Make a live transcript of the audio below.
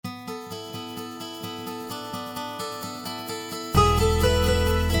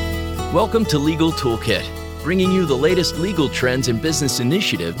Welcome to Legal Toolkit, bringing you the latest legal trends and business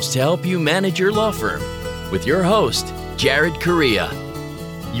initiatives to help you manage your law firm. With your host, Jared Correa.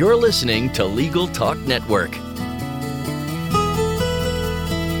 You're listening to Legal Talk Network.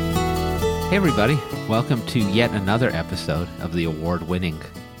 Hey everybody, welcome to yet another episode of the award-winning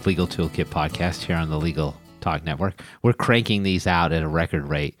Legal Toolkit podcast here on the Legal Talk Network. We're cranking these out at a record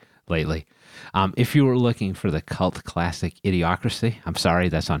rate lately. If you were looking for the cult classic Idiocracy, I'm sorry,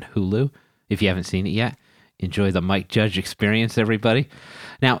 that's on Hulu. If you haven't seen it yet, enjoy the Mike Judge experience, everybody.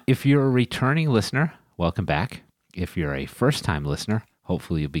 Now, if you're a returning listener, welcome back. If you're a first-time listener,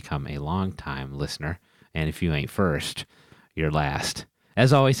 hopefully you'll become a long-time listener. And if you ain't first, you're last.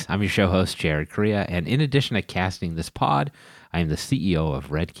 As always, I'm your show host, Jared Correa, and in addition to casting this pod, I am the CEO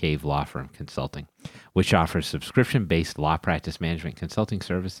of Red Cave Law Firm Consulting, which offers subscription-based law practice management consulting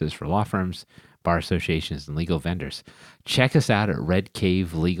services for law firms, bar associations, and legal vendors. Check us out at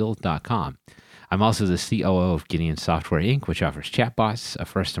redcavelegal.com. I'm also the COO of Gideon Software Inc., which offers chatbots, a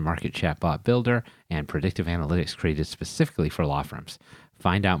first-to-market chatbot builder, and predictive analytics created specifically for law firms.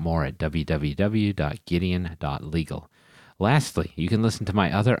 Find out more at www.gideon.legal. Lastly, you can listen to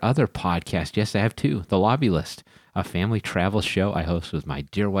my other podcast. Yes, I have two. The Lobby List, a family travel show I host with my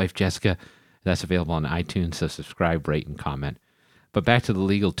dear wife, Jessica. That's available on iTunes, so subscribe, rate, and comment. But back to the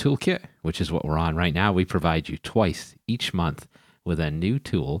Legal Toolkit, which is what we're on right now. We provide you twice each month with a new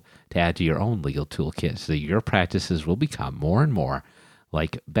tool to add to your own legal toolkit so that your practices will become more and more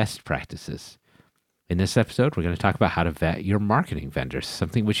like best practices. In this episode, we're going to talk about how to vet your marketing vendors,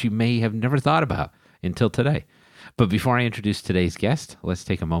 something which you may have never thought about until today. But before I introduce today's guest, let's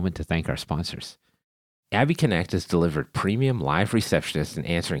take a moment to thank our sponsors. Abby Connect has delivered premium live receptionist and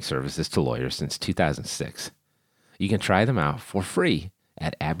answering services to lawyers since 2006. You can try them out for free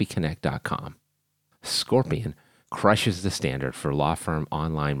at abbyconnect.com. Scorpion crushes the standard for law firm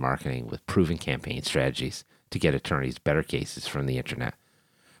online marketing with proven campaign strategies to get attorneys better cases from the internet.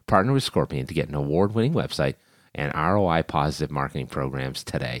 Partner with Scorpion to get an award-winning website and ROI-positive marketing programs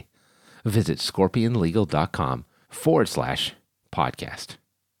today. Visit scorpionlegal.com/podcast.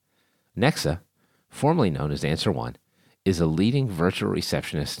 Nexa, formerly known as Answer One, is a leading virtual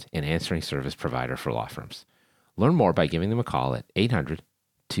receptionist and answering service provider for law firms. Learn more by giving them a call at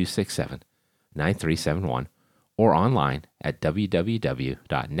 800-267-9371 or online at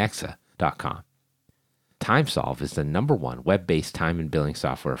www.nexa.com. TimeSolve is the #1 web-based time and billing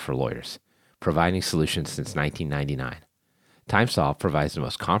software for lawyers, providing solutions since 1999. TimeSolve provides the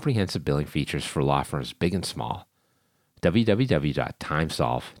most comprehensive billing features for law firms big and small.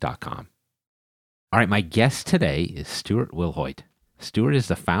 www.timesolve.com. All right, my guest today is Stuart Wilhoite. Stuart is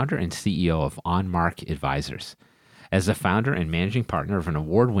the founder and CEO of OnMark Advisors. As the founder and managing partner of an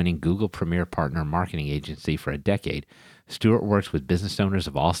award-winning Google Premier Partner marketing agency for a decade, Stuart works with business owners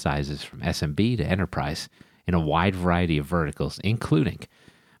of all sizes, from SMB to enterprise, in a wide variety of verticals, including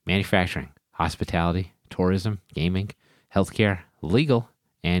manufacturing, hospitality, tourism, gaming, healthcare, legal,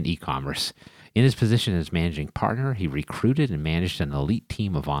 and e-commerce. In his position as managing partner, he recruited and managed an elite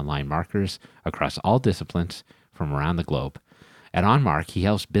team of online marketers across all disciplines from around the globe. At OnMark, he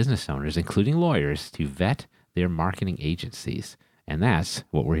helps business owners, including lawyers, to vet their marketing agencies. And that's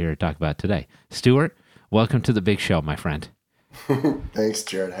what we're here to talk about today. Stuart, welcome to the big show, my friend. Thanks,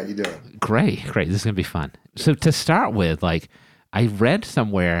 Jared. How you doing? Great. This is going to be fun. So to start with, I read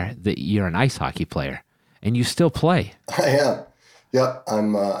somewhere that you're an ice hockey player, and you still play. I am. Yeah,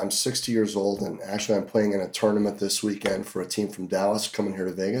 I'm 60 years old, and actually I'm playing in a tournament this weekend for a team from Dallas coming here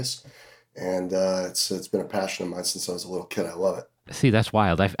to Vegas. And it's been a passion of mine since I was a little kid. I love it. See, that's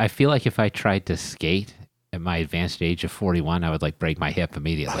wild. I feel like if I tried to skate at my advanced age of 41, I would break my hip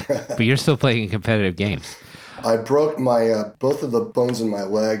immediately. But you're still playing in competitive games. I broke my both of the bones in my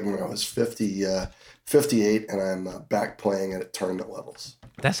leg when I was 58, and I'm back playing at tournament levels.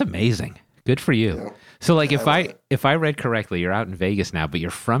 That's amazing. Good for you. Yeah. So if I read correctly, you're out in Vegas now, but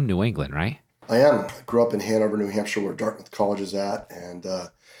you're from New England, right? I am. I grew up in Hanover, New Hampshire, where Dartmouth College is at, and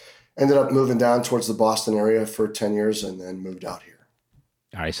ended up moving down towards the Boston area for 10 years and then moved out here.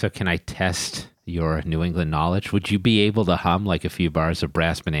 All right. So can I test your New England knowledge? Would you be able to hum a few bars of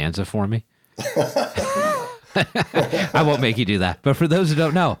Brass Bonanza for me? I won't make you do that. But for those who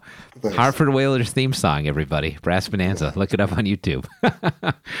don't know, thanks. Hartford Whalers theme song, everybody. Brass Bonanza. Look it up on YouTube. All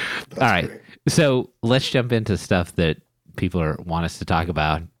right. Great. So let's jump into stuff that people want us to talk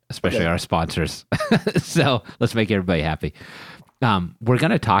about, especially our sponsors. So let's make everybody happy. We're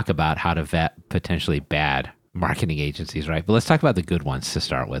going to talk about how to vet potentially bad marketing agencies, right? But let's talk about the good ones to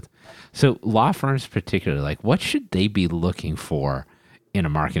start with. So law firms particularly, what should they be looking for in a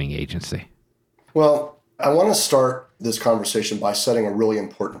marketing agency? Well, I want to start this conversation by setting a really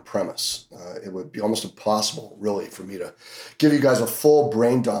important premise. It would be almost impossible, really, for me to give you guys a full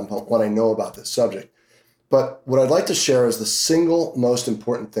brain dump on what I know about this subject. But what I'd like to share is the single most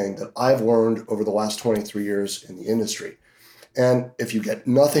important thing that I've learned over the last 23 years in the industry. And if you get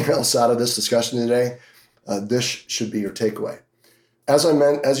nothing else out of this discussion today, this should be your takeaway.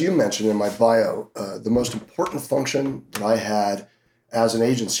 As you mentioned in my bio, the most important function that I had as an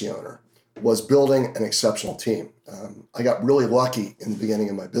agency owner was building an exceptional team. I got really lucky in the beginning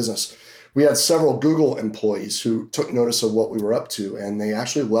of my business. We had several Google employees who took notice of what we were up to, and they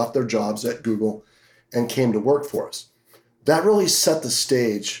actually left their jobs at Google and came to work for us. That really set the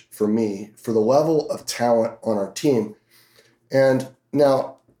stage for me for the level of talent on our team. And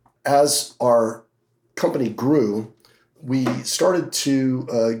now, as our company grew, we started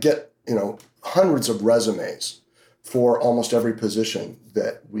to get hundreds of resumes for almost every position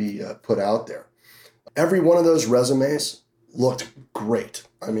that we put out there. Every one of those resumes looked great.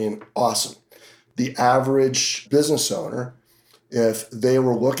 I mean, awesome. The average business owner, if they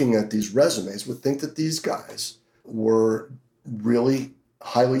were looking at these resumes, would think that these guys were really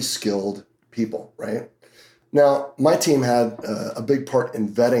highly skilled people, right? Now, my team had a big part in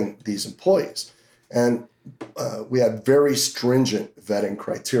vetting these employees, and we had very stringent vetting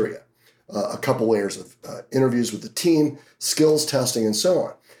criteria. A couple layers of interviews with the team, skills testing, and so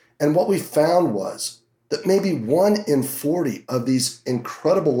on. And what we found was that maybe 1 in 40 of these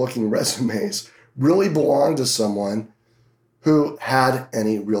incredible looking resumes really belonged to someone who had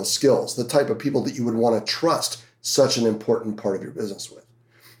any real skills, the type of people that you would want to trust such an important part of your business with.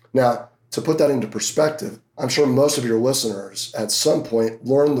 Now, to put that into perspective, I'm sure most of your listeners at some point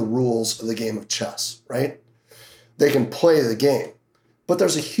learned the rules of the game of chess, right? They can play the game. But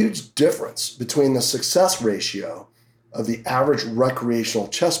there's a huge difference between the success ratio of the average recreational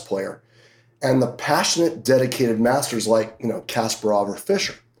chess player and the passionate, dedicated masters like, Kasparov or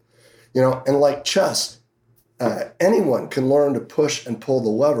Fischer. And like chess, anyone can learn to push and pull the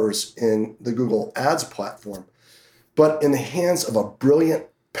levers in the Google Ads platform. But in the hands of a brilliant,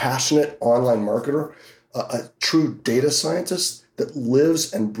 passionate online marketer, a true data scientist that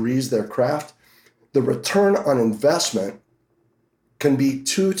lives and breathes their craft, the return on investment can be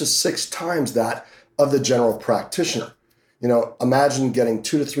 2 to 6 times that of the general practitioner. Imagine getting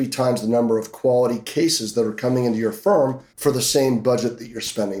 2 to 3 times the number of quality cases that are coming into your firm for the same budget that you're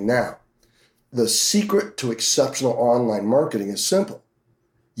spending now. The secret to exceptional online marketing is simple.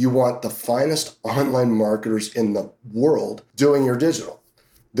 You want the finest online marketers in the world doing your digital.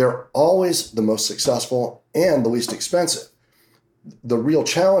 They're always the most successful and the least expensive. The real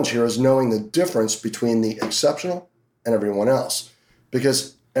challenge here is knowing the difference between the exceptional and everyone else,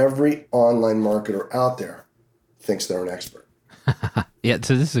 because every online marketer out there thinks they're an expert. Yeah,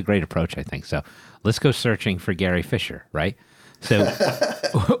 so this is a great approach, I think. So let's go searching for Gary Fisher, right? So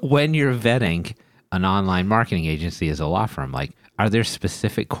when you're vetting an online marketing agency as a law firm, are there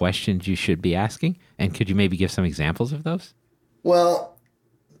specific questions you should be asking? And could you maybe give some examples of those? Well,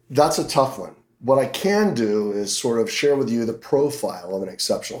 that's a tough one. What I can do is sort of share with you the profile of an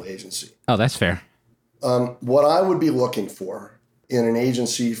exceptional agency. Oh, that's fair. What I would be looking for in an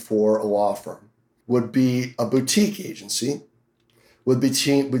agency for a law firm would be a boutique agency with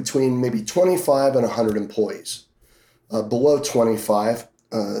between maybe 25 and 100 employees. Below 25,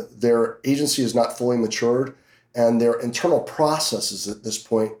 their agency is not fully matured, and their internal processes at this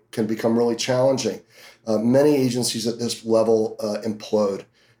point can become really challenging. Many agencies at this level implode,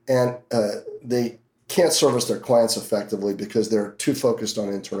 and they can't service their clients effectively because they're too focused on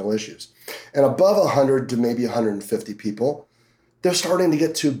internal issues. And above 100 to maybe 150 people, they're starting to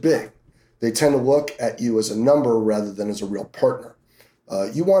get too big. They tend to look at you as a number rather than as a real partner.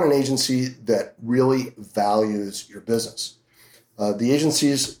 You want an agency that really values your business. The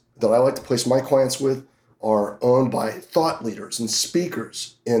agencies that I like to place my clients with are owned by thought leaders and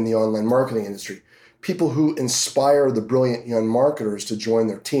speakers in the online marketing industry, people who inspire the brilliant young marketers to join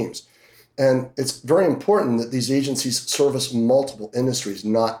their teams. And it's very important that these agencies service multiple industries,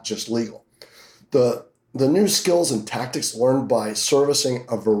 not just legal. The new skills and tactics learned by servicing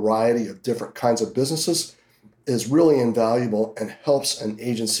a variety of different kinds of businesses is really invaluable and helps an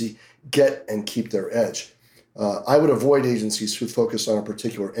agency get and keep their edge. I would avoid agencies who focus on a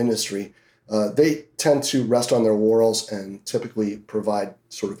particular industry. They tend to rest on their laurels and typically provide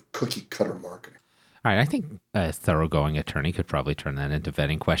sort of cookie cutter marketing. All right, I think a thoroughgoing attorney could probably turn that into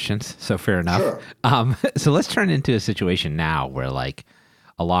vetting questions. So fair enough. Sure. So let's turn into a situation now where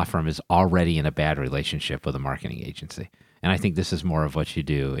a law firm is already in a bad relationship with a marketing agency. And I think this is more of what you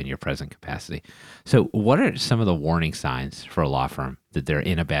do in your present capacity. So what are some of the warning signs for a law firm that they're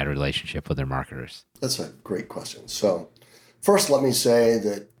in a bad relationship with their marketers? That's a great question. So first, let me say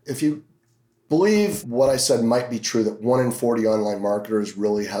that if you believe what I said might be true, that 1 in 40 online marketers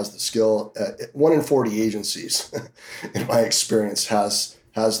really has the skill, 1 in 40 agencies, in my experience, has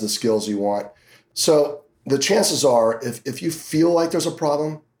the skills you want. So the chances are, if you feel like there's a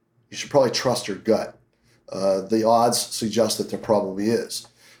problem, you should probably trust your gut. The odds suggest that there probably is.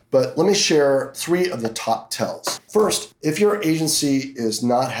 But let me share 3 of the top tells. First, if your agency is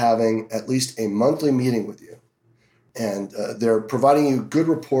not having at least a monthly meeting with you, and they're providing you good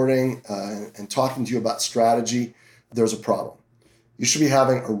reporting and talking to you about strategy, there's a problem. You should be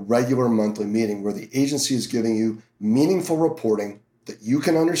having a regular monthly meeting where the agency is giving you meaningful reporting that you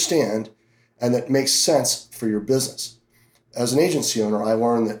can understand and that makes sense for your business. As an agency owner, I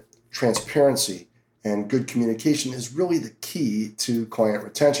learned that transparency and good communication is really the key to client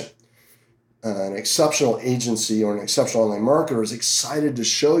retention. An exceptional agency or an exceptional online marketer is excited to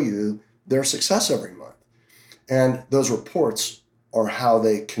show you their success every month. And those reports are how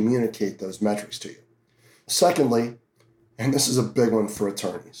they communicate those metrics to you. Secondly, and this is a big one for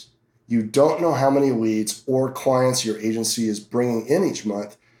attorneys, you don't know how many leads or clients your agency is bringing in each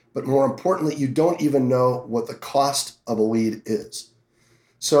month, but more importantly, you don't even know what the cost of a lead is.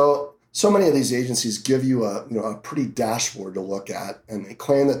 So many of these agencies give you a pretty dashboard to look at, and they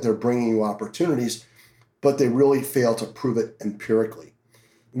claim that they're bringing you opportunities, but they really fail to prove it empirically.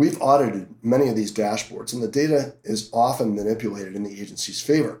 We've audited many of these dashboards, and the data is often manipulated in the agency's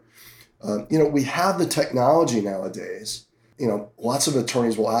favor. We have the technology nowadays. Lots of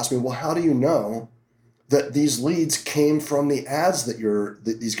attorneys will ask me, well, how do you know that these leads came from the ads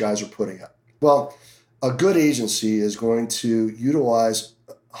that these guys are putting up? Well, a good agency is going to utilize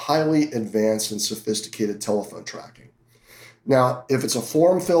highly advanced and sophisticated telephone tracking. Now, if it's a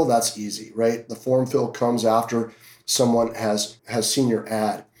form fill, that's easy, right? The form fill comes after someone has seen your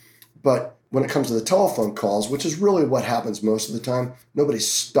ad. But when it comes to the telephone calls, which is really what happens most of the time, nobody's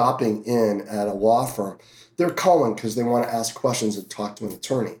stopping in at a law firm. They're calling because they want to ask questions and talk to an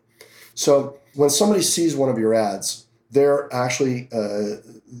attorney. So when somebody sees one of your ads, they're actually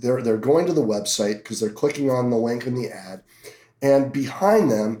they're going to the website because they're clicking on the link in the ad, and behind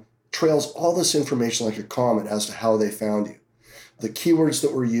them trails all this information like a comment as to how they found you, the keywords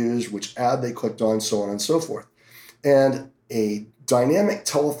that were used, which ad they clicked on, so on and so forth. And a dynamic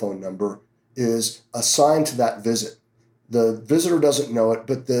telephone number is assigned to that visit. The visitor doesn't know it,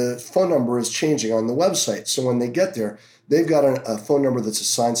 but the phone number is changing on the website. So when they get there, they've got a phone number that's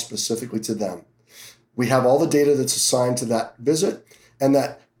assigned specifically to them. We have all the data that's assigned to that visit, and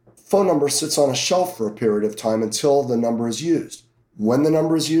that phone number sits on a shelf for a period of time until the number is used. When the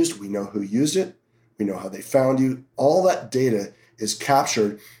number is used, we know who used it, we know how they found you. All that data is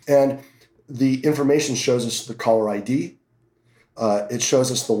captured, and the information shows us the caller ID. It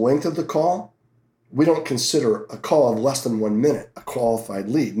shows us the length of the call. We don't consider a call of less than 1 minute a qualified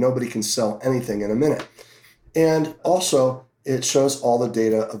lead. Nobody can sell anything in a minute. And also, it shows all the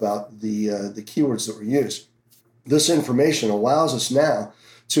data about the keywords that were used. This information allows us now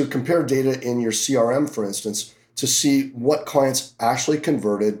to compare data in your CRM, for instance, to see what clients actually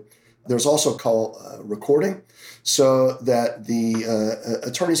converted. There's also call recording, so that the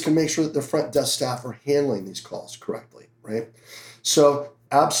attorneys can make sure that the front desk staff are handling these calls correctly, right? So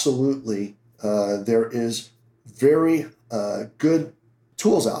absolutely, there is very good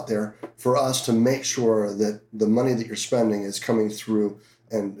tools out there for us to make sure that the money that you're spending is coming through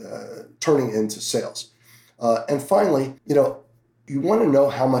and turning into sales. And finally, you want to know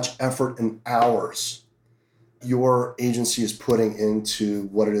how much effort and hours your agency is putting into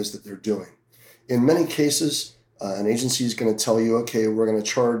what it is that they're doing. In many cases, an agency is going to tell you, okay, we're going to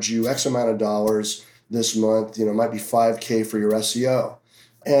charge you X amount of dollars this month. It might be $5,000 for your SEO.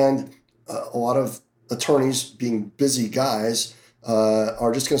 And a lot of attorneys, being busy guys,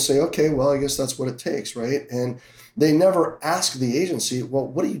 are just going to say, okay, well, I guess that's what it takes, right? And they never ask the agency, well,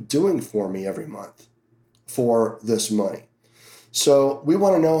 what are you doing for me every month for this money? So we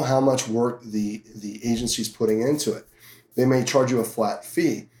want to know how much work the agency's putting into it. They may charge you a flat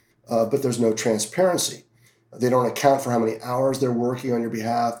fee, but there's no transparency. They don't account for how many hours they're working on your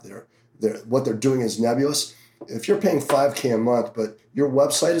behalf. What they're doing is nebulous. If you're paying $5,000 a month, but your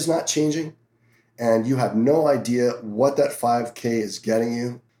website is not changing, and you have no idea what that $5,000 is getting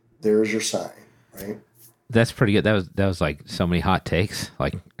you, there's your sign, right? That's pretty good. That was like so many hot takes.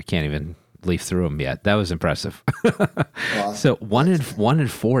 Like I can't even leaf through them yet. That was impressive. So 1 in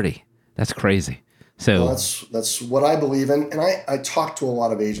 40. That's crazy. So well, that's what I believe in. And I talk to a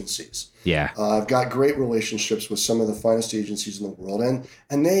lot of agencies. Yeah. I've got great relationships with some of the finest agencies in the world.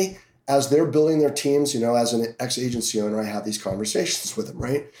 And they, as they're building their teams, as an ex-agency owner, I have these conversations with them,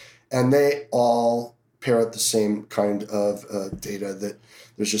 right? And they all parrot the same kind of data, that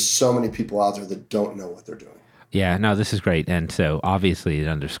there's just so many people out there that don't know what they're doing. Yeah, no, this is great. And so obviously it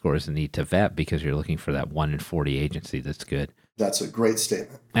underscores the need to vet, because you're looking for that 1 in 40 agency that's good. That's a great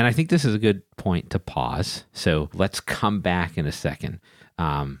statement. And I think this is a good point to pause. So let's come back in a second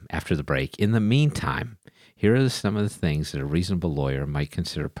after the break. In the meantime, here are some of the things that a reasonable lawyer might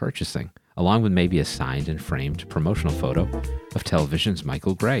consider purchasing, along with maybe a signed and framed promotional photo of television's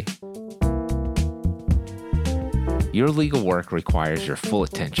Michael Gray. Your legal work requires your full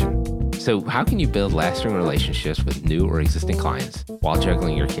attention. So how can you build lasting relationships with new or existing clients while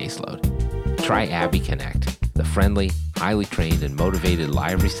juggling your caseload? Try Abby Connect, the friendly, highly trained, and motivated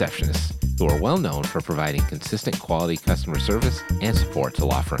live receptionists who are well known for providing consistent quality customer service and support to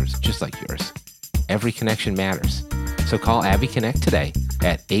law firms just like yours. Every connection matters. So call Abby Connect today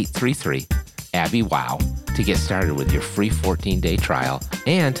at 833-ABBY-WOW to get started with your free 14-day trial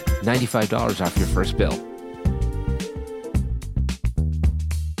and $95 off your first bill.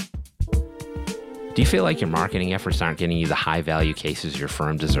 Do you feel like your marketing efforts aren't getting you the high-value cases your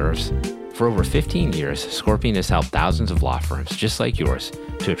firm deserves? For over 15 years, Scorpion has helped thousands of law firms just like yours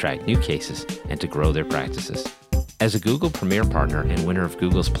to attract new cases and to grow their practices. As a Google Premier Partner and winner of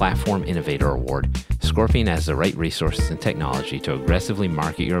Google's Platform Innovator Award, Scorpion has the right resources and technology to aggressively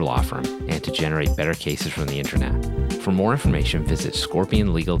market your law firm and to generate better cases from the internet. For more information, visit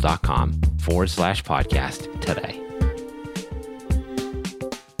scorpionlegal.com/podcast today.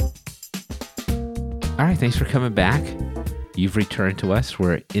 All right, thanks for coming back. You've returned to us.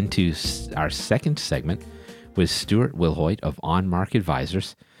 We're into our second segment with Stuart Wilhoite of On Mark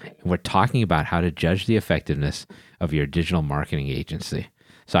Advisors. And we're talking about how to judge the effectiveness of your digital marketing agency.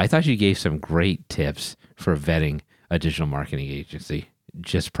 So I thought you gave some great tips for vetting a digital marketing agency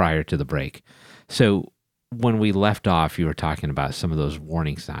just prior to the break. So when we left off, you were talking about some of those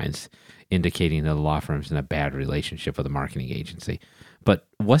warning signs indicating that a law firm's in a bad relationship with a marketing agency. But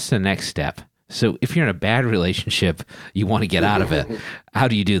what's the next step? So if you're in a bad relationship, you want to get out of it. How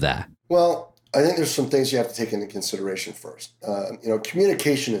do you do that? Well, I think there's some things you have to take into consideration first.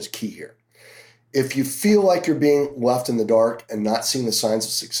 Communication is key here. If you feel like you're being left in the dark and not seeing the signs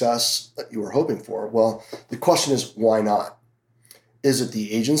of success that you were hoping for, well, the question is, why not? Is it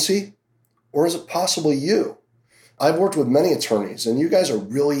the agency, or is it possibly you? I've worked with many attorneys, and you guys are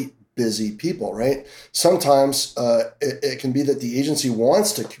really busy people, right? Sometimes it can be that the agency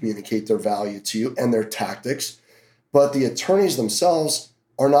wants to communicate their value to you and their tactics, but the attorneys themselves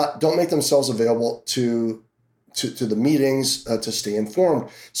don't make themselves available to the meetings to stay informed.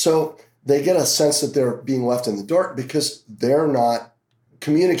 So they get a sense that they're being left in the dark because they're not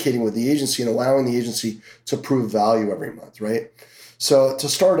communicating with the agency and allowing the agency to prove value every month, right? So to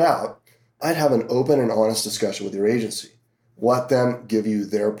start out, I'd have an open and honest discussion with your agency. Let them give you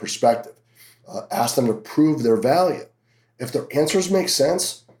their perspective. Ask them to prove their value. If their answers make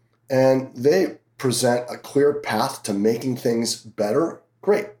sense and they present a clear path to making things better,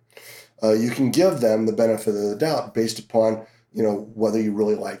 great. You can give them the benefit of the doubt based upon, whether you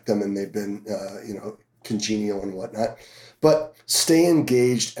really like them and they've been, congenial and whatnot. But stay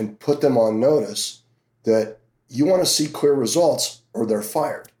engaged and put them on notice that you want to see clear results or they're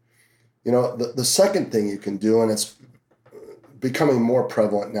fired. The second thing you can do, and it's becoming more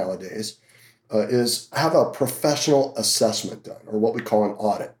prevalent nowadays, is have a professional assessment done, or what we call an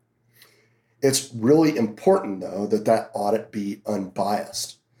audit. It's really important, though, that audit be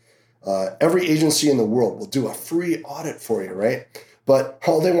unbiased. Every agency in the world will do a free audit for you, right? But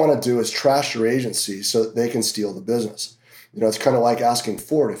all they want to do is trash your agency so that they can steal the business. It's kind of like asking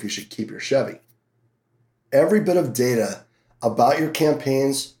Ford if you should keep your Chevy. Every bit of data about your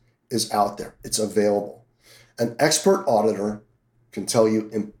campaigns is out there. It's available. An expert auditor can tell you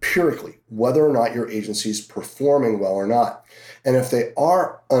empirically whether or not your agency is performing well or not. And if they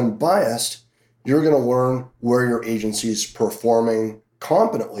are unbiased, you're going to learn where your agency is performing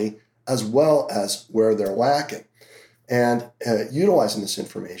competently as well as where they're lacking. And utilizing this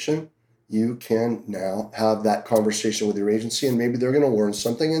information, you can now have that conversation with your agency, and maybe they're going to learn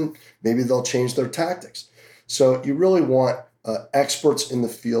something and maybe they'll change their tactics. So you really want experts in the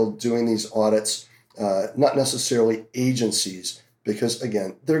field doing these audits, not necessarily agencies, because,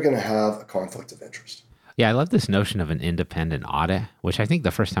 again, they're going to have a conflict of interest. Yeah, I love this notion of an independent audit, which I think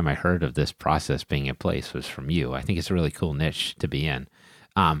the first time I heard of this process being in place was from you. I think it's a really cool niche to be in.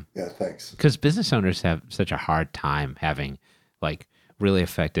 Yeah, thanks. Because business owners have such a hard time having really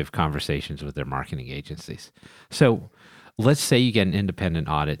effective conversations with their marketing agencies. So let's say you get an independent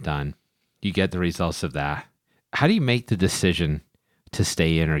audit done You get the results of that. How do you make the decision to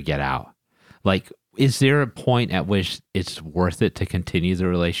stay in or get out? Like, is there a point at which it's worth it to continue the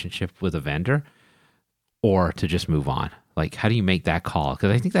relationship with a vendor or to just move on? Like, how do you make that call?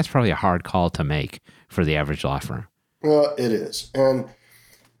 Because I think that's probably a hard call to make for the average law firm. Well, it is. And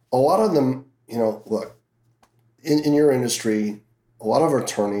a lot of them, look, in your industry, a lot of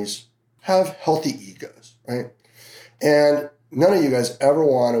attorneys have healthy egos, right? And none of you guys ever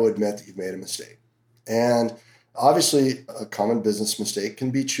want to admit that you've made a mistake. And obviously, a common business mistake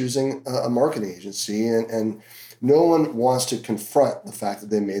can be choosing a marketing agency, and no one wants to confront the fact that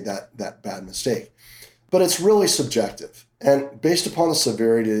they made that bad mistake. But it's really subjective. And based upon the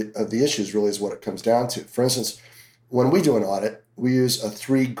severity of the issues really is what it comes down to. For instance, when we do an audit, we use a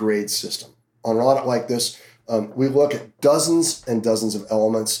 3-grade system. On an audit like this, we look at dozens and dozens of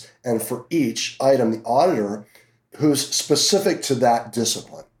elements, and for each item, the auditor who's specific to that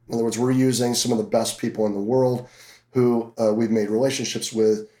discipline. In other words, we're using some of the best people in the world who we've made relationships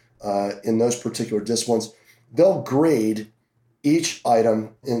with in those particular disciplines. They'll grade each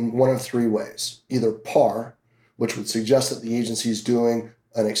item in one of 3 ways. Either par, which would suggest that the agency is doing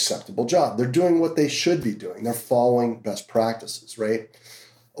an acceptable job. They're doing what they should be doing. They're following best practices, right?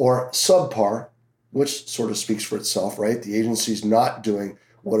 Or subpar, which sort of speaks for itself, right? The agency's not doing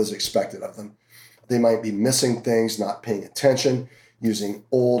what is expected of them. They might be missing things, not paying attention, using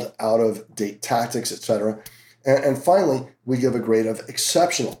old, out-of-date tactics, etc. And finally, we give a grade of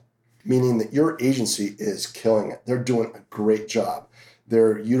exceptional, meaning that your agency is killing it. They're doing a great job.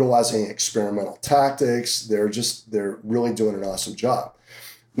 They're utilizing experimental tactics. They're really doing an awesome job.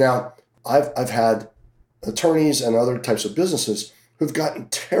 Now, I've had attorneys and other types of businesses who've gotten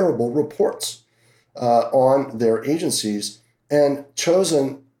terrible reports on their agencies and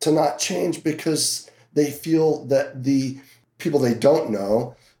chosen to not change because they feel that the people they don't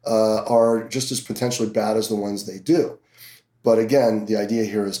know are just as potentially bad as the ones they do. But again, the idea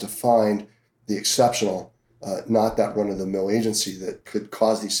here is to find the exceptional, not that run-of-the-mill agency that could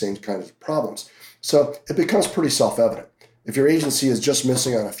cause these same kinds of problems. So it becomes pretty self-evident. If your agency is just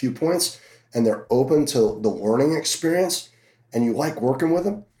missing on a few points and they're open to the learning experience and you like working with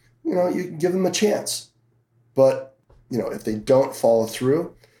them, you can give them a chance. But, if they don't follow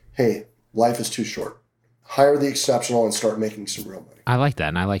through, hey, life is too short. Hire the exceptional and start making some real money. I like that.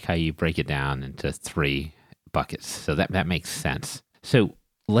 And I like how you break it down into 3 buckets. So that makes sense. So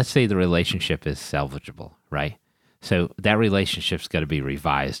let's say the relationship is salvageable, right? So that relationship's got to be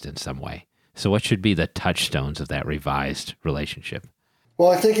revised in some way. So what should be the touchstones of that revised relationship?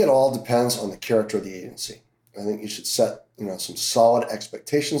 Well, I think it all depends on the character of the agency. I think you should set, some solid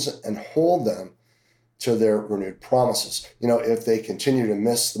expectations and hold them to their renewed promises. If they continue to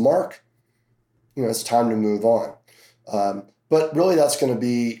miss the mark, it's time to move on. But really that's going to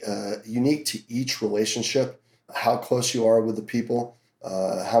be unique to each relationship, how close you are with the people,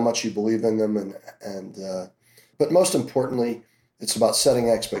 how much you believe in them. But most importantly, it's about setting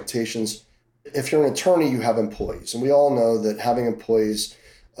expectations. If you're an attorney, you have employees. And we all know that having employees,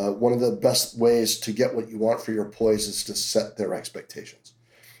 one of the best ways to get what you want for your employees is to set their expectations.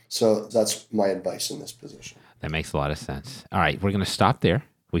 So that's my advice in this position. That makes a lot of sense. All right, we're going to stop there.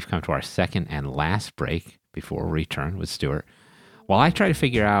 We've come to our second and last break before we return with Stuart. While I try to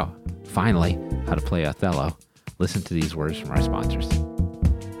figure out, finally, how to play Othello, listen to these words from our sponsors.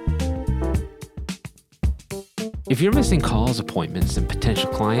 If you're missing calls, appointments, and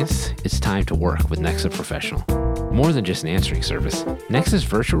potential clients, it's time to work with Nexa Professional. More than just an answering service, Nexa's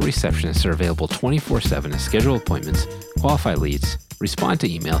virtual receptionists are available 24/7 to schedule appointments, qualify leads, respond to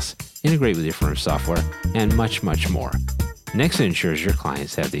emails, integrate with your firm's software, and much, much more. Nexa ensures your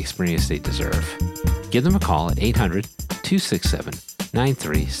clients have the experience they deserve. Give them a call at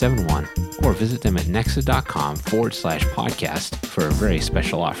 800-267-9371 or visit them at nexa.com/podcast for a very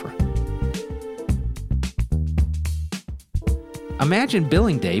special offer. Imagine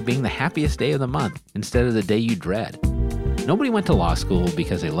billing day being the happiest day of the month instead of the day you dread. Nobody went to law school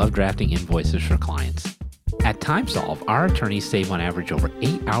because they love drafting invoices for clients. At TimeSolve, our attorneys save on average over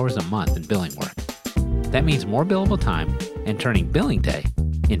 8 hours a month in billing work. That means more billable time and turning billing day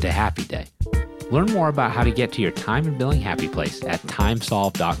into happy day. Learn more about how to get to your time and billing happy place at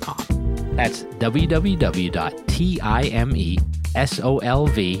timesolve.com. That's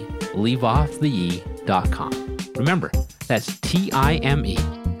www.timesolv.com. Remember, that's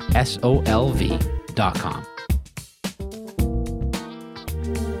timesolv.com.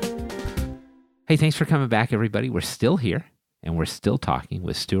 Hey, thanks for coming back, everybody. We're still here, and we're still talking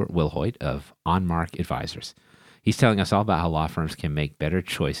with Stuart Wilhoite of OnMark Advisors. He's telling us all about how law firms can make better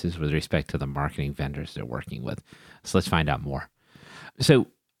choices with respect to the marketing vendors they're working with. So let's find out more. So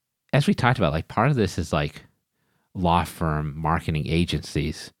as we talked about, like part of this is like law firm marketing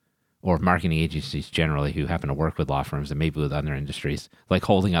agencies or marketing agencies generally who happen to work with law firms and maybe with other industries, like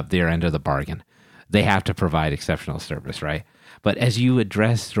holding up their end of the bargain. They have to provide exceptional service, right? But as you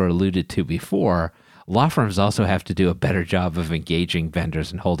addressed or alluded to before, law firms also have to do a better job of engaging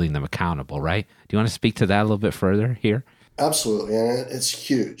vendors and holding them accountable, right? Do you want to speak to that a little bit further here? Absolutely. And it's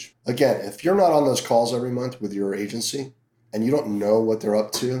huge. Again, if you're not on those calls every month with your agency and you don't know what they're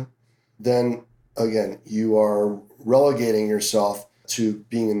up to, then again, you are relegating yourself to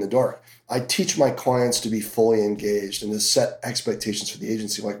being in the dark. I teach my clients to be fully engaged and to set expectations for the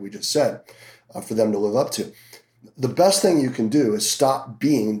agency, like we just said, for them to live up to. The best thing you can do is stop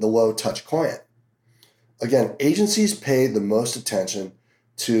being the low-touch client. Again, agencies pay the most attention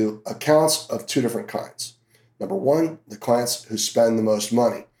to accounts of two different kinds. Number one, the clients who spend the most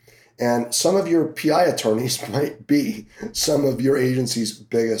money. And some of your PI attorneys might be some of your agency's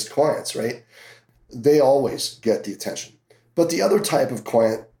biggest clients, right? They always get the attention. But the other type of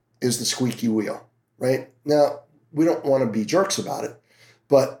client is the squeaky wheel, right? Now, we don't want to be jerks about it,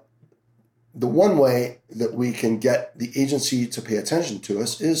 but the one way that we can get the agency to pay attention to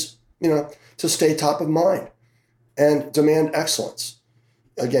us is, to stay top of mind and demand excellence.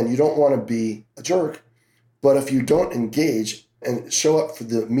 Again, you don't want to be a jerk, but if you don't engage and show up for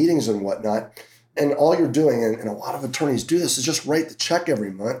the meetings and whatnot, and all you're doing, and a lot of attorneys do this, is just write the check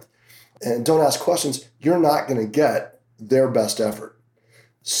every month and don't ask questions, you're not going to get their best effort.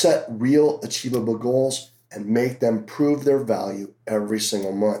 Set real achievable goals and make them prove their value every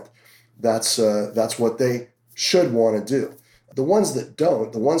single month. That's what they should want to do. The ones that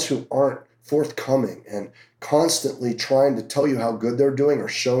don't, the ones who aren't forthcoming and constantly trying to tell you how good they're doing or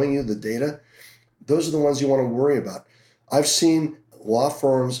showing you the data, those are the ones you want to worry about. I've seen law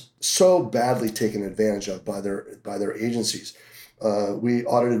firms so badly taken advantage of by their agencies. We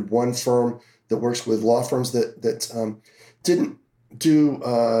audited one firm that works with law firms that didn't do,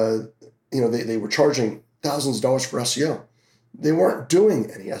 they were charging thousands of dollars for SEO. They weren't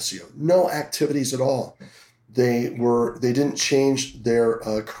doing any SEO, no activities at all. They didn't change their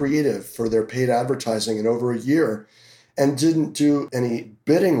creative for their paid advertising in over a year and didn't do any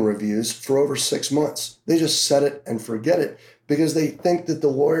bidding reviews for over 6 months. They just set it and forget it because they think that the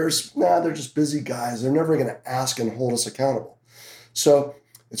lawyers, they're just busy guys. They're never going to ask and hold us accountable. So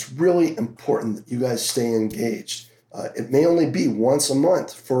it's really important that you guys stay engaged. It may only be once a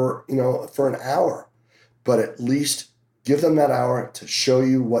month for an hour, but at least give them that hour to show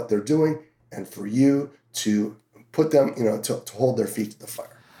you what they're doing and for you to put them, to hold their feet to the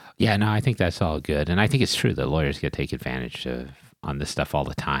fire. Yeah, no, I think that's all good. And I think it's true that lawyers get take advantage on this stuff all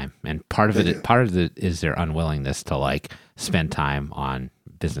the time. And part of it is their unwillingness to spend time on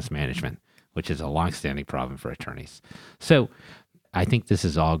business management, which is a longstanding problem for attorneys. So I think this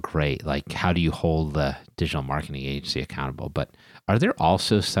is all great. Like, how do you hold the digital marketing agency accountable? But are there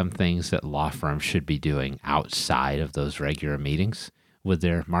also some things that law firms should be doing outside of those regular meetings with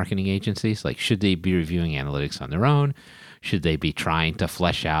their marketing agencies? Like, should they be reviewing analytics on their own? Should they be trying to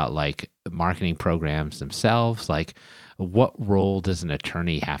flesh out marketing programs themselves? Like, what role does an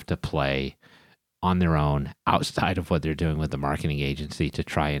attorney have to play on their own outside of what they're doing with the marketing agency to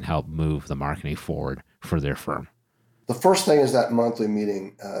try and help move the marketing forward for their firm? The first thing is that monthly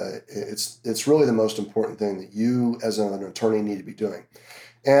meeting. It's really the most important thing that you as an attorney need to be doing.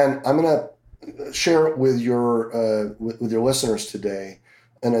 And I'm going to share with your listeners today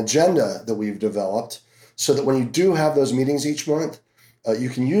an agenda that we've developed so that when you do have those meetings each month, you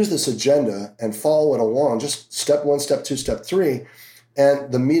can use this agenda and follow it along, just step 1, step 2, step 3,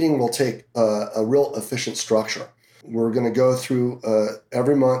 and the meeting will take a real efficient structure. We're going to go through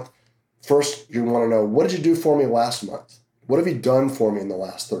every month. First, you want to know, what did you do for me last month? What have you done for me in the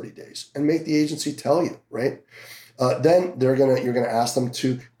last 30 days? And make the agency tell you, right? Then you're going to ask them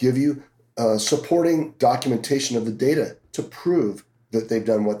to give you supporting documentation of the data to prove that they've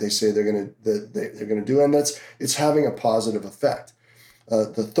done what they say they're going to do, and it's having a positive effect.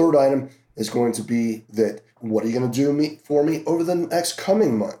 The third item is going to be that, what are you going to do for me over the next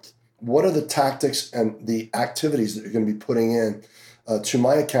coming month? What are the tactics and the activities that you're going to be putting in to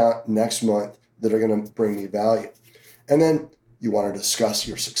my account next month that are going to bring me value? And then you want to discuss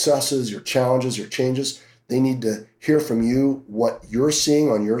your successes, your challenges, your changes. They need to hear from you what you're seeing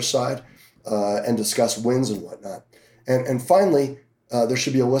on your side and discuss wins and whatnot. And finally, there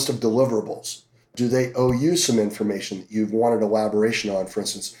should be a list of deliverables. Do they owe you some information that you've wanted elaboration on, for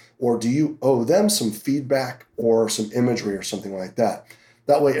instance, or do you owe them some feedback or some imagery or something like that?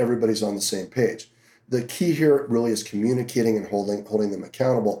 That way everybody's on the same page. the key here really is communicating and holding them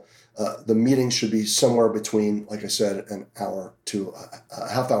accountable. The meeting should be somewhere between, like I said, an hour to a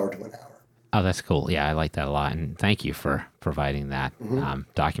half hour to an hour. Oh, that's cool. Yeah, I like that a lot. And thank you for providing that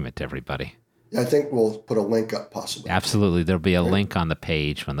document to everybody. Yeah, I think we'll put a link up possibly. Absolutely. There'll be a link on the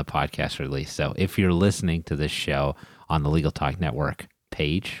page when the podcast release. So if you're listening to this show on the Legal Talk Network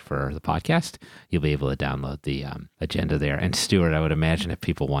page for the podcast, you'll be able to download the agenda there. And Stuart, I would imagine if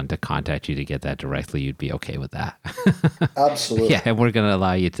people wanted to contact you to get that directly, you'd be okay with that. Absolutely. Yeah, and we're going to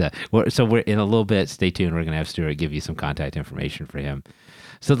allow you to. We're in a little bit. Stay tuned. We're going to have Stuart give you some contact information for him.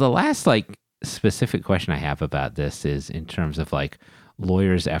 So the last specific question I have about this is in terms of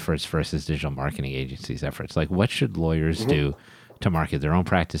lawyers' efforts versus digital marketing agencies' efforts. What should lawyers do to market their own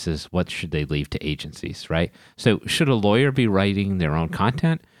practices? What should they leave to agencies, right? So should a lawyer be writing their own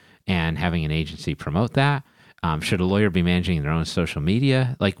content and having an agency promote that? Should a lawyer be managing their own social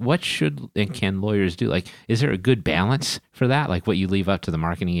media? What should and can lawyers do? Is there a good balance for that? What you leave up to the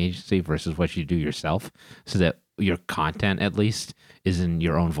marketing agency versus what you do yourself so that your content at least is in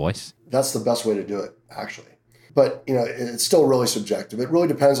your own voice? That's the best way to do it, actually. But, it's still really subjective. It really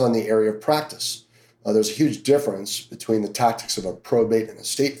depends on the area of practice. There's a huge difference between the tactics of a probate and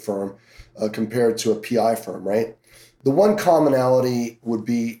estate firm compared to a PI firm, right? The one commonality would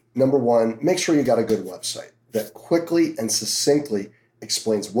be, number one, make sure you got a good website that quickly and succinctly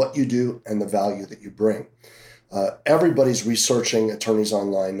explains what you do and the value that you bring. Everybody's researching attorneys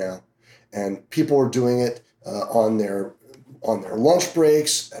online now, and people are doing it on their lunch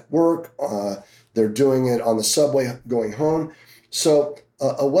breaks at work. They're doing it on the subway going home. So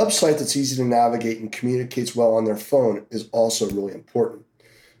a website that's easy to navigate and communicates well on their phone is also really important.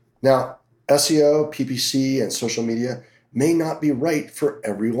 Now, SEO, PPC, and social media may not be right for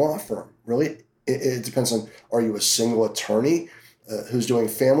every law firm. Really, it depends on, are you a single attorney who's doing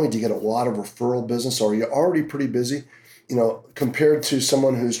family? Do you get a lot of referral business? Or are you already pretty busy? Compared to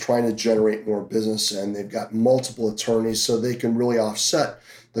someone who's trying to generate more business and they've got multiple attorneys so they can really offset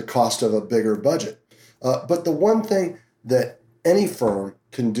the cost of a bigger budget. But the one thing that any firm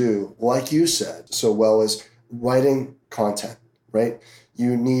can do, like you said so well, is writing content, right?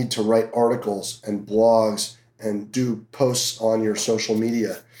 You need to write articles and blogs and do posts on your social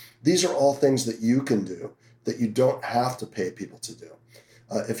media. These are all things that you can do that you don't have to pay people to do.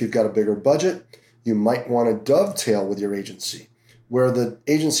 If you've got a bigger budget, you might want to dovetail with your agency, where the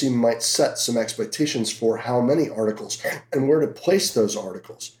agency might set some expectations for how many articles and where to place those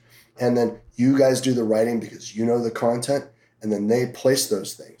articles. And then you guys do the writing because you know the content, and then they place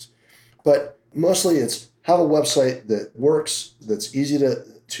those things. But mostly it's have a website that works, that's easy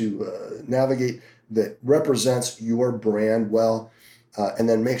to navigate, that represents your brand well, and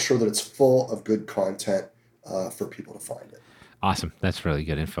then make sure that it's full of good content for people to find it. Awesome. That's really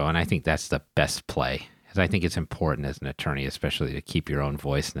good info. And I think that's the best play, because I think it's important as an attorney, especially to keep your own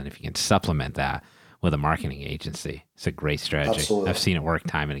voice. And then if you can supplement that with a marketing agency, it's a great strategy. Absolutely. I've seen it work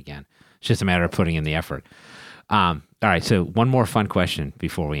time and again. It's just a matter of putting in the effort. All right. So one more fun question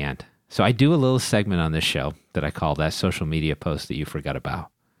before we end. So I do a little segment on this show that I call that social media post that you forgot about.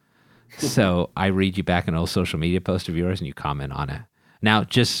 So I read you back an old social media post of yours and you comment on it. Now,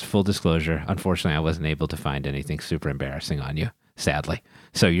 just full disclosure, unfortunately, I wasn't able to find anything super embarrassing on you, sadly.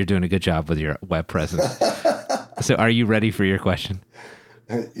 So you're doing a good job with your web presence. So are you ready for your question?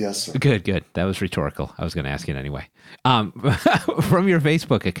 Yes, sir. Good. That was rhetorical. I was going to ask it anyway. From your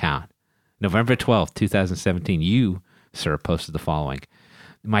Facebook account, November 12th, 2017, you, sir, posted the following.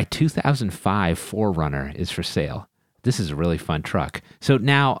 My 2005 4Runner is for sale. This is a really fun truck. So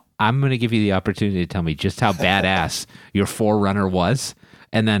now I'm going to give you the opportunity to tell me just how badass your 4Runner was.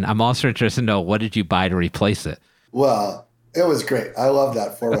 And then I'm also interested to know, what did you buy to replace it? Well, it was great. I love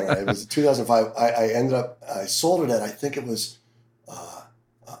that 4Runner. It was 2005. I sold it at, I think it was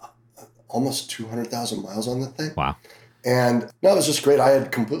almost 200,000 miles on the thing. Wow. And no, it was just great. I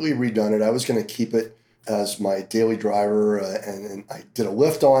had completely redone it. I was going to keep it as my daily driver, and I did a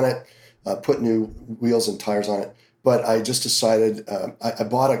lift on it, put new wheels and tires on it. But I just decided, I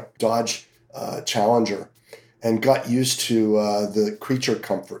bought a Dodge Challenger and got used to the creature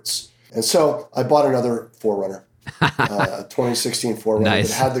comforts. And so I bought another 4Runner, a 2016 4Runner Nice.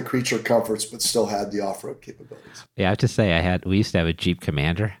 that had the creature comforts but still had the off-road capabilities. Yeah, I have to say, we used to have a Jeep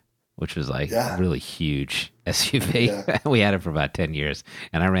Commander, which was really huge SUV. Yeah. We had it for about 10 years,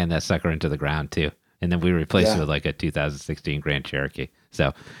 and I ran that sucker into the ground too. And then we replaced it with a 2016 Grand Cherokee.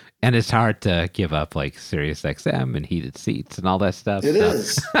 So, and it's hard to give up Sirius XM and heated seats and all that stuff. It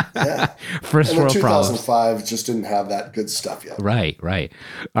is. Yeah. First and the world problems. 2005 just didn't have that good stuff yet. Right.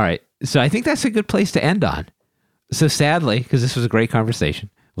 All right. So I think that's a good place to end on. So sadly, because this was a great conversation,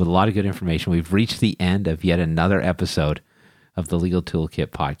 with a lot of good information. We've reached the end of yet another episode of the Legal Toolkit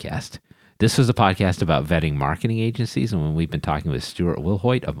podcast. This was a podcast about vetting marketing agencies, and when we've been talking with Stuart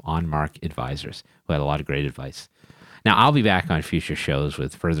Wilhoite of OnMark Advisors, who had a lot of great advice. Now, I'll be back on future shows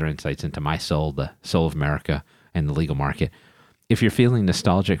with further insights into my soul, the soul of America, and the legal market. If you're feeling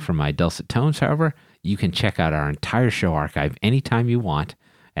nostalgic for my dulcet tones, however, you can check out our entire show archive anytime you want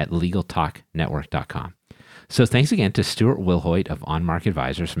at LegalTalkNetwork.com. So thanks again to Stuart Wilhoite of OnMark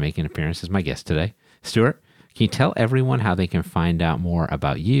Advisors for making an appearance as my guest today. Stuart, can you tell everyone how they can find out more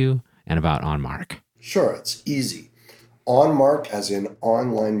about you and about OnMark? Sure, it's easy. OnMark, as in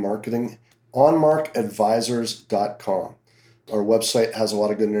online marketing, onmarkadvisors.com. Our website has a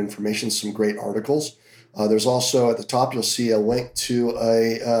lot of good information, some great articles. There's also at the top, you'll see a link to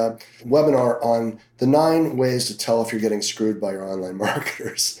a webinar on the 9 ways to tell if you're getting screwed by your online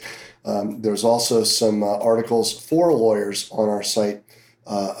marketers. There's also some articles for lawyers on our site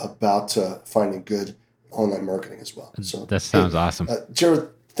about finding good online marketing as well. So that sounds awesome. Jared,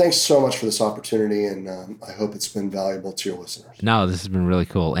 thanks so much for this opportunity, and I hope it's been valuable to your listeners. No, this has been really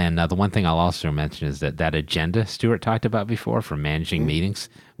cool. And the one thing I'll also mention is that agenda Stuart talked about before for managing meetings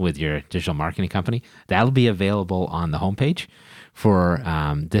with your digital marketing company, that'll be available on the homepage for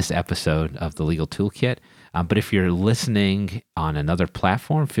this episode of the Legal Toolkit. But if you're listening on another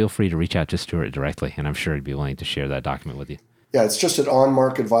platform, feel free to reach out to Stuart directly, and I'm sure he'd be willing to share that document with you. Yeah, it's just at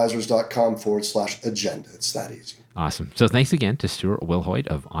onmarkadvisors.com/agenda. It's that easy. Awesome. So thanks again to Stuart Wilhoite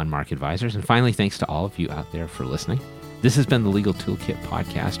of OnMark Advisors. And finally, thanks to all of you out there for listening. This has been the Legal Toolkit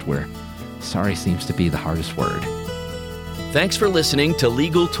podcast, where sorry seems to be the hardest word. Thanks for listening to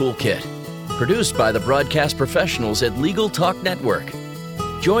Legal Toolkit, produced by the broadcast professionals at Legal Talk Network.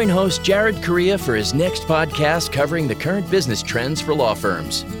 Join host Jared Correa for his next podcast covering the current business trends for law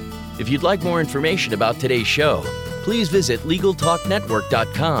firms. If you'd like more information about today's show, please visit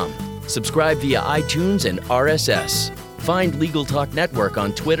LegalTalkNetwork.com. Subscribe via iTunes and RSS. Find Legal Talk Network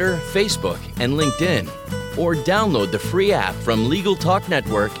on Twitter, Facebook, and LinkedIn. Or download the free app from Legal Talk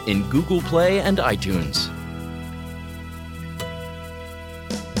Network in Google Play and iTunes.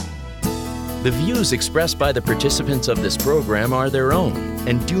 The views expressed by the participants of this program are their own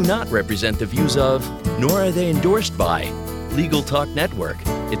and do not represent the views of, nor are they endorsed by, Legal Talk Network,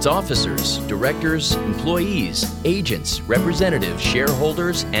 its officers, directors, employees, agents, representatives,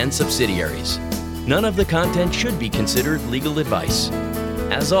 shareholders, and subsidiaries. None of the content should be considered legal advice.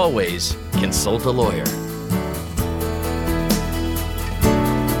 As always, consult a lawyer.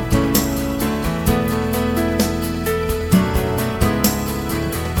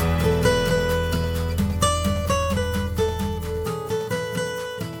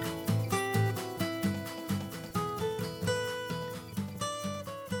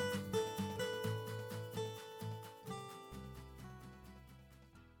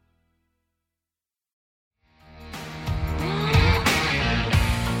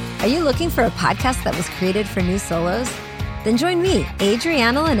 Are you looking for a podcast that was created for new solos? Then join me,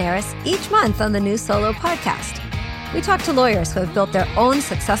 Adriana Linares, each month on the New Solo Podcast. We talk to lawyers who have built their own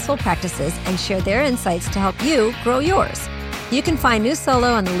successful practices and share their insights to help you grow yours. You can find New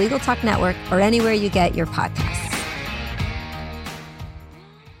Solo on the Legal Talk Network or anywhere you get your podcasts.